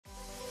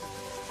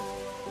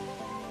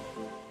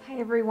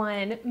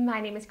everyone, my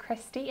name is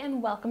Christy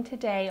and welcome to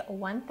day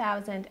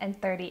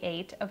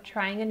 1038 of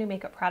trying a new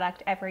makeup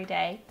product every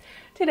day.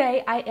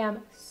 Today I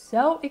am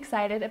so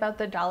excited about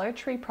the Dollar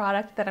Tree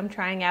product that I'm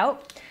trying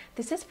out.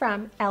 This is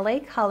from LA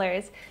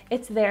Colors.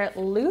 It's their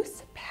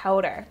loose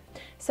powder.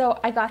 So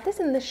I got this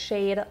in the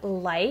shade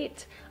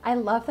Light. I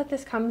love that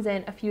this comes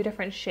in a few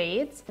different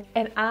shades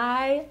and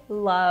I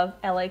love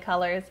LA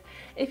Colors.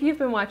 If you've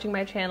been watching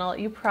my channel,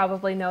 you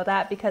probably know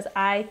that because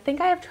I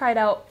think I have tried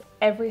out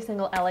every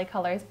single LA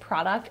Colors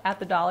product at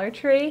the Dollar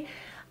Tree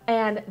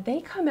and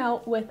they come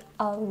out with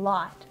a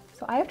lot.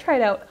 So I have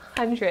tried out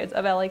hundreds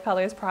of LA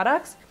Colors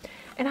products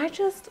and I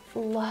just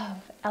love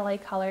LA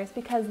Colors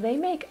because they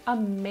make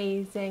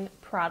amazing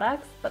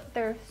products, but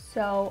they're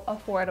so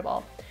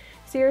affordable.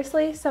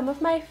 Seriously, some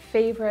of my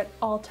favorite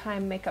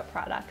all-time makeup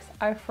products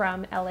are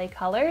from LA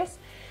Colors,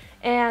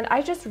 and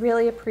I just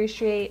really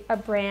appreciate a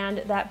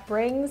brand that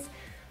brings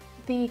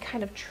the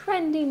kind of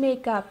trendy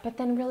makeup, but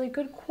then really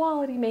good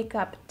quality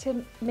makeup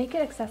to make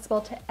it accessible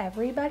to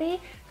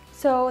everybody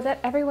so that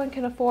everyone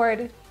can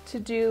afford to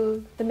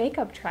do the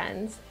makeup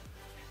trends.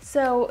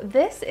 So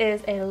this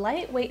is a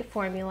lightweight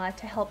formula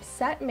to help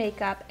set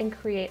makeup and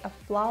create a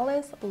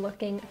flawless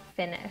looking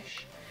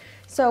finish.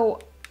 So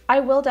I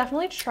will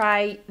definitely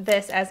try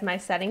this as my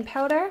setting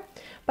powder,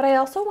 but I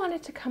also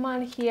wanted to come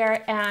on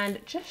here and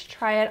just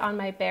try it on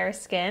my bare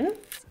skin.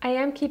 I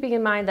am keeping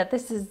in mind that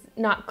this is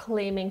not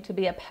claiming to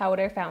be a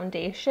powder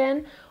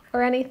foundation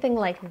or anything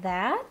like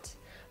that,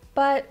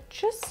 but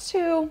just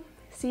to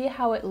see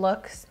how it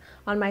looks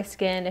on my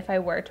skin if I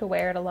were to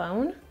wear it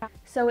alone.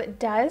 So it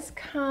does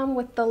come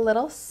with the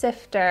little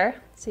sifter.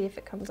 Let's see if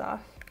it comes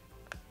off.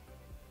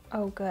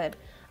 Oh, good.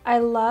 I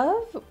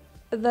love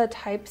the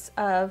types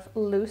of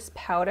loose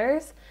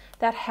powders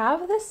that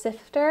have the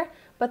sifter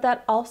but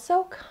that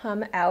also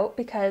come out,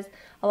 because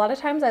a lot of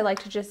times I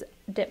like to just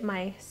dip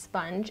my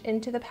sponge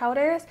into the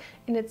powders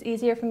and it's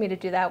easier for me to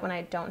do that when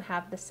I don't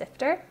have the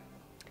sifter.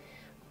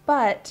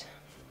 But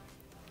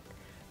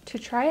to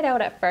try it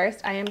out at first,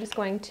 I am just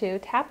going to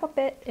tap a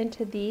bit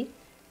into the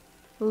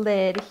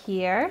lid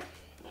here,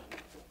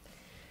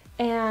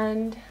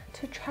 and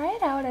to try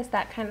it out as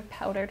that kind of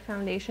powdered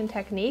foundation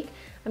technique,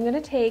 I'm going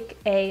to take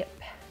a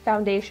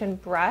foundation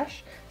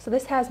brush. So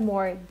this has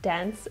more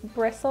dense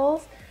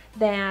bristles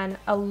than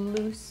a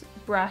loose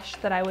brush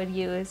that I would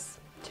use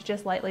to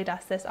just lightly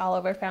dust this all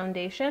over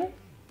foundation.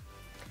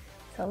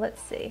 So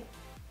let's see.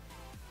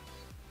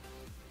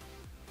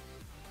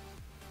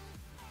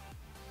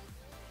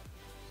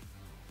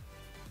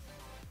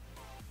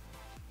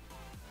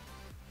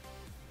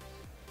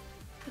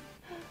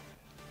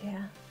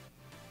 Yeah,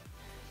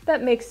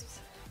 that makes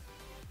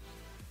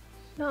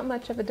not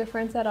much of a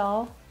difference at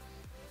all.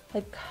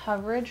 Like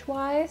coverage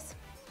wise,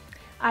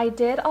 I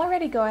did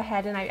already go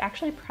ahead and I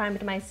actually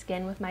primed my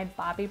skin with my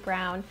Bobbi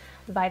Brown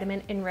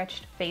Vitamin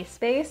Enriched Face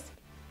Base,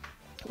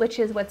 which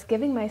is what's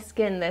giving my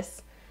skin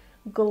this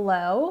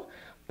glow.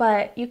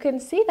 But you can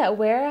see that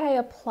where I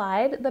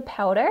applied the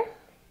powder,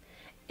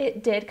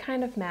 it did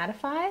kind of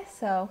mattify.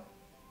 So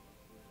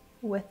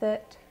with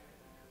it,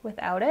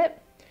 without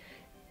it,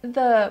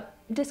 the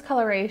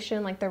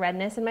discoloration, like the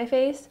redness in my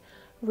face,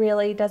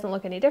 really doesn't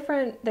look any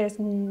different. There's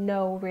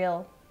no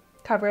real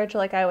coverage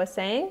like I was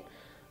saying,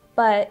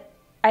 but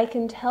I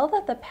can tell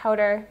that the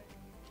powder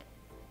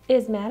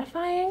is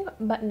mattifying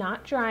but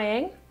not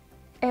drying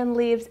and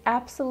leaves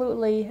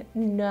absolutely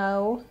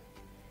no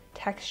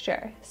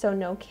texture. So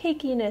no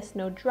cakiness,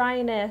 no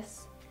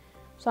dryness.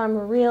 So I'm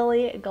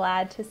really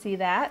glad to see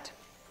that.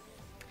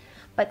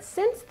 But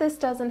since this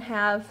doesn't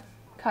have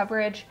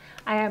coverage,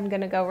 I am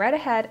going to go right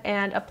ahead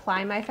and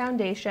apply my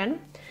foundation.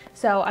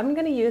 So I'm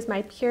going to use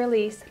my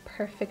Purlisse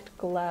Perfect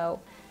Glow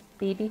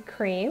BB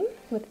cream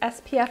with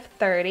SPF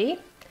 30.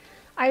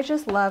 I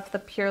just love the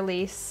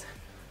Purlisse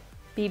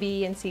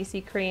BB and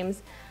CC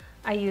creams.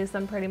 I use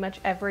them pretty much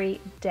every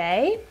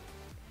day.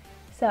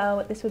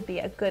 So this would be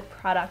a good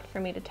product for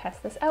me to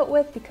test this out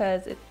with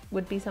because it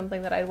would be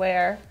something that I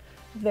wear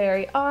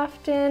very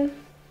often.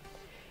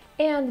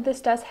 And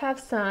this does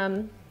have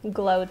some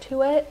glow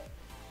to it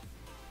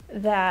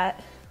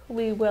that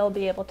we will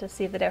be able to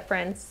see the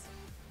difference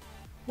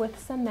with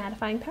some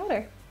mattifying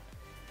powder.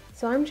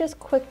 So I'm just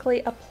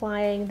quickly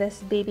applying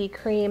this BB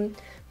cream,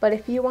 but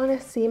if you want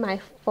to see my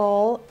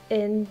full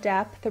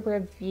in-depth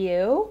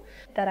review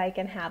that I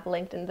can have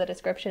linked in the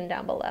description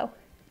down below.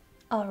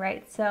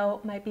 Alright,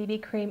 so my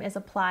BB cream is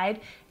applied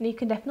and you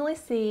can definitely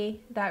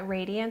see that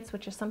radiance,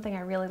 which is something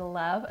I really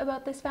love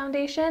about this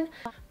foundation.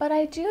 But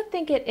I do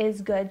think it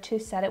is good to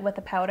set it with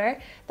a powder.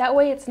 That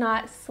way it's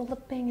not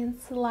slipping and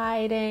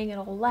sliding,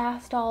 it'll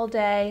last all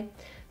day.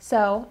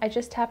 So I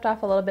just tapped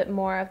off a little bit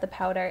more of the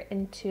powder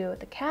into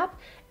the cap,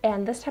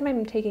 and this time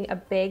I'm taking a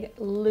big,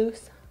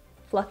 loose,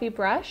 fluffy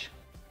brush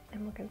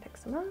and we're going to pick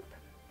some up.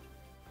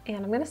 And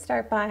I'm going to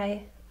start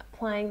by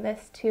applying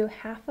this to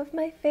half of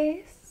my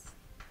face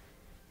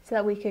so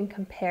that we can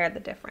compare the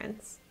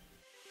difference.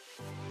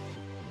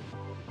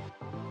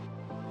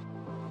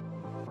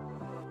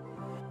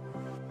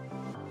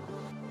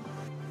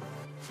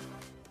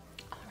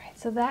 All right,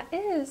 so that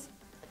is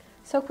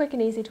so quick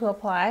and easy to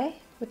apply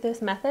with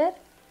this method.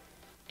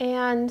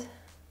 And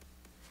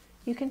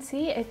you can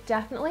see it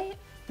definitely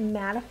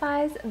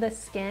mattifies the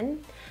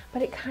skin,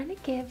 but it kind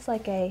of gives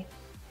like a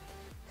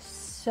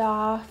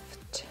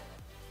soft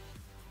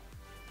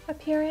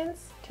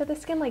appearance to the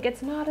skin. Like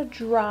it's not a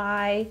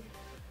dry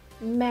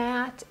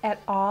matte at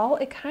all.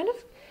 It kind of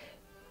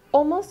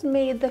almost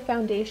made the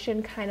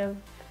foundation kind of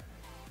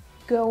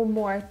go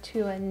more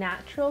to a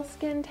natural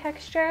skin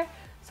texture.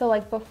 So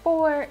like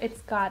before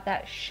it's got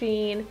that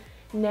sheen.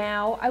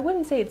 Now I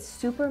wouldn't say it's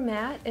super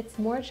matte, it's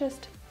more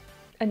just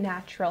a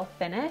natural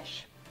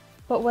finish.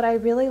 But what I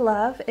really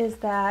love is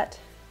that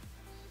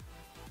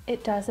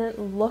it doesn't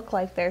look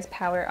like there's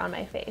powder on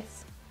my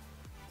face.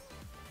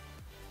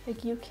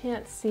 Like you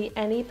can't see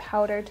any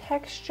powder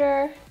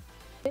texture.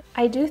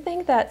 I do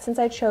think that since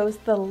I chose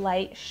the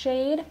light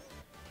shade,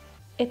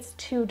 it's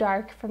too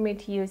dark for me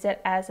to use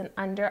it as an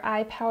under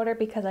eye powder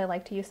because I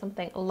like to use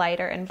something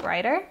lighter and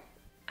brighter.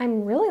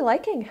 I'm really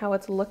liking how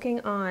it's looking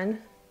on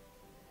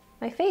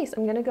my face.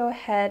 I'm gonna go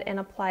ahead and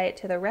apply it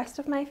to the rest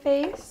of my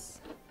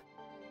face.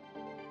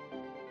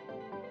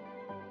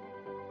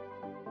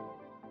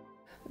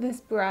 This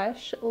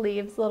brush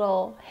leaves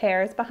little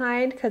hairs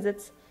behind because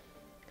it's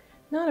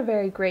not a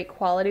very great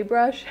quality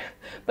brush,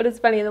 but it's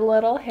funny, the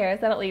little hairs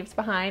that it leaves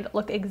behind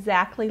look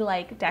exactly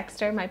like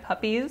Dexter, my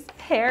puppy's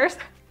hairs.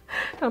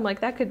 And I'm like,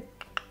 that could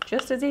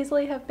just as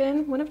easily have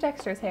been one of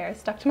Dexter's hairs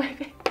stuck to my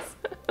face.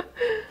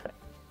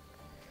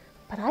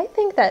 But I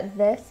think that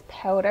this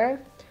powder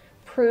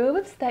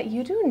proves that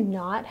you do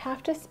not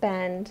have to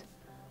spend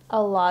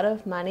a lot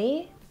of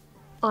money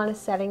on a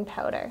setting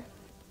powder,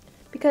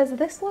 because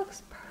this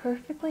looks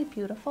perfectly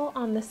beautiful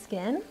on the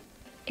skin.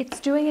 It's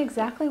doing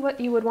exactly what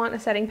you would want a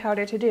setting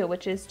powder to do,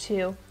 which is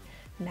to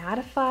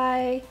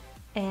mattify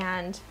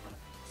and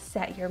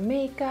set your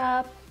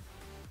makeup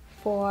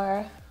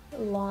for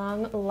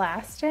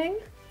long-lasting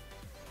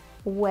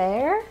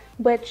wear,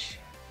 which,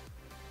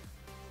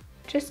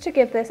 just to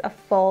give this a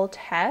full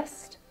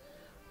test,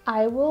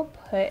 I will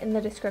put in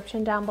the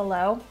description down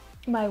below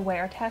my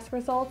wear test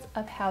results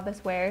of how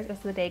this wears as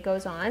the day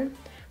goes on.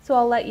 So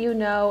I'll let you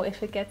know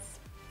if it gets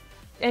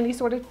any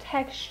sort of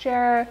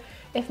texture,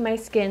 if my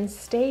skin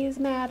stays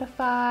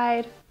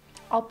mattified.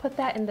 I'll put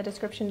that in the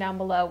description down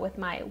below with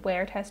my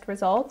wear test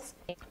results.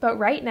 But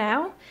right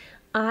now,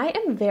 I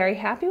am very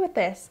happy with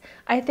this.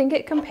 I think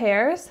it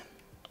compares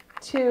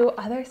to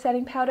other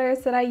setting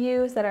powders that I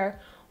use that are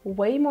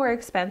way more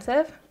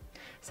expensive.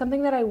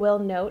 Something that I will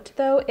note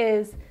though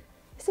is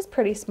this is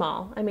pretty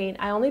small. I mean,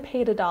 I only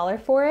paid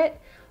 $1 for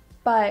it,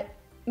 but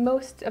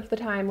most of the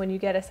time when you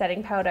get a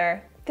setting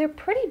powder, they're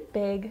pretty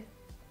big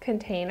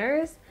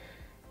containers,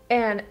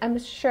 and I'm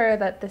sure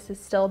that this is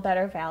still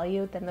better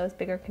value than those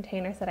bigger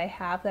containers that I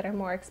have that are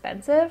more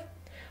expensive.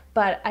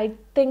 But I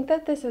think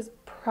that this is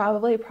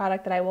probably a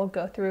product that I will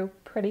go through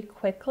pretty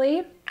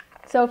quickly.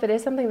 So if it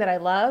is something that I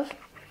love,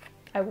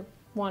 I would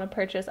want to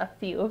purchase a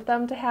few of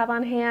them to have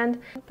on hand.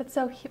 But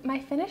so my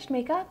finished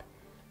makeup,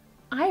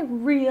 I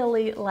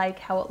really like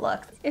how it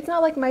looks. It's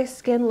not like my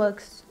skin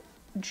looks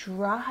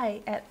dry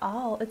at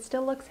all. It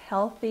still looks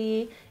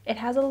healthy. It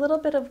has a little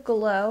bit of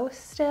glow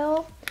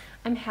still.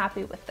 I'm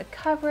happy with the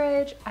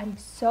coverage. I'm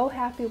so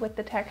happy with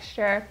the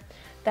texture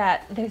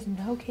that there's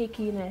no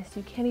cakiness.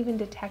 You can't even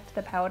detect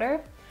the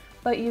powder,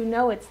 but you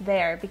know it's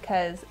there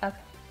because of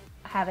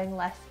having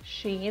less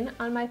sheen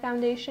on my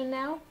foundation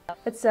now.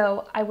 But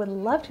so I would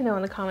love to know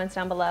in the comments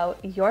down below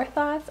your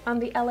thoughts on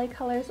the LA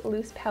Colors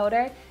loose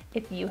powder,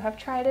 if you have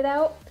tried it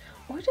out.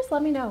 Or just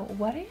let me know,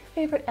 what are your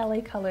favorite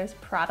LA Colors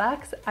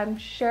products? I'm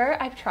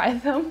sure I've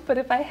tried them, but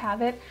if I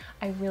haven't,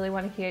 I really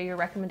want to hear your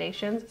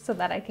recommendations so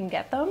that I can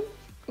get them.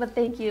 But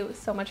thank you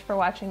so much for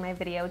watching my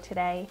video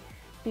today.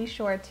 Be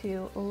sure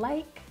to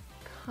like,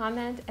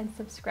 comment, and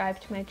subscribe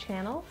to my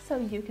channel so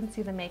you can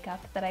see the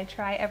makeup that I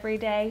try every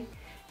day.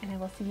 And I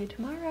will see you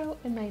tomorrow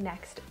in my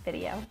next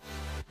video.